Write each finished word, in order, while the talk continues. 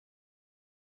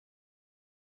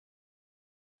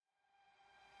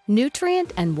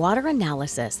Nutrient and water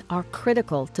analysis are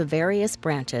critical to various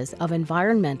branches of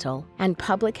environmental and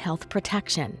public health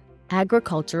protection,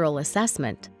 agricultural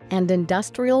assessment, and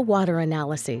industrial water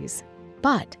analyses.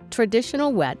 But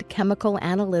traditional wet chemical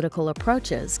analytical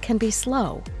approaches can be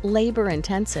slow,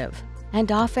 labor-intensive,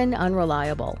 and often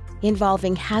unreliable,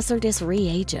 involving hazardous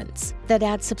reagents that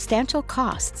add substantial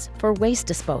costs for waste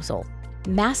disposal.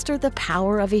 Master the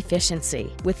power of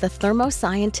efficiency with the Thermo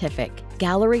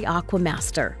Gallery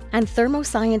AquaMaster and Thermo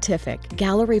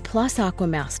Gallery Plus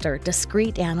AquaMaster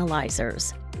Discrete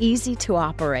analyzers. Easy to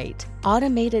operate,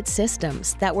 automated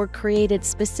systems that were created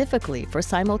specifically for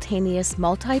simultaneous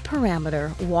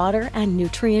multi-parameter water and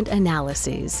nutrient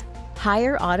analyses.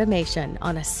 Higher automation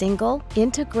on a single,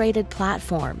 integrated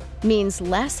platform means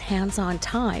less hands-on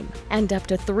time and up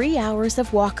to 3 hours of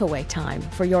walkaway time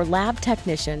for your lab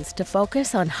technicians to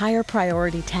focus on higher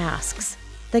priority tasks.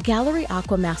 The Gallery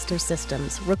AquaMaster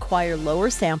systems require lower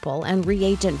sample and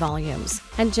reagent volumes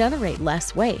and generate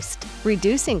less waste,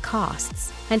 reducing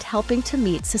costs and helping to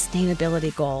meet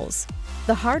sustainability goals.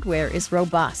 The hardware is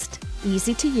robust,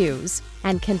 easy to use,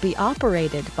 and can be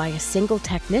operated by a single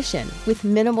technician with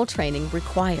minimal training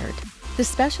required. The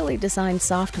specially designed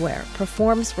software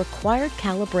performs required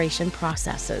calibration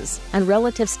processes and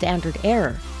relative standard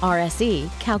error (RSE)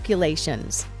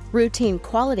 calculations, routine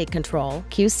quality control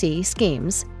 (QC)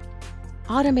 schemes,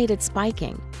 automated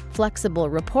spiking, flexible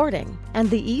reporting, and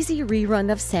the easy rerun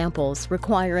of samples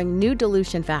requiring new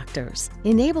dilution factors,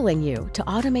 enabling you to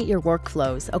automate your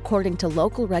workflows according to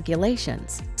local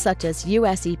regulations, such as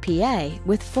US EPA,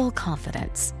 with full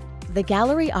confidence. The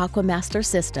Gallery AquaMaster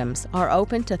systems are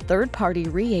open to third-party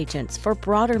reagents for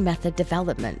broader method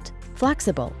development,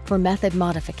 flexible for method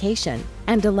modification,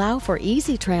 and allow for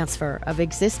easy transfer of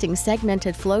existing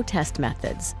segmented flow test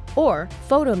methods or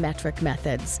photometric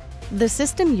methods. The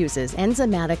system uses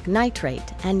enzymatic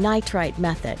nitrate and nitrite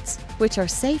methods, which are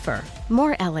safer,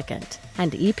 more elegant,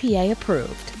 and EPA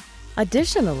approved.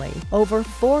 Additionally, over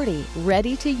 40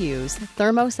 ready-to-use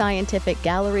Thermo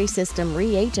Gallery System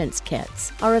reagents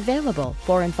kits are available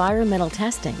for environmental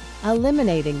testing,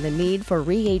 eliminating the need for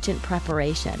reagent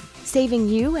preparation, saving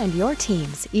you and your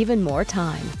teams even more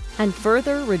time, and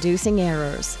further reducing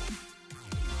errors.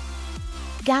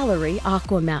 Gallery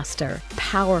AquaMaster.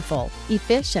 Powerful,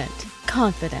 efficient,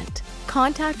 confident.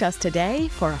 Contact us today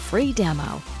for a free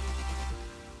demo.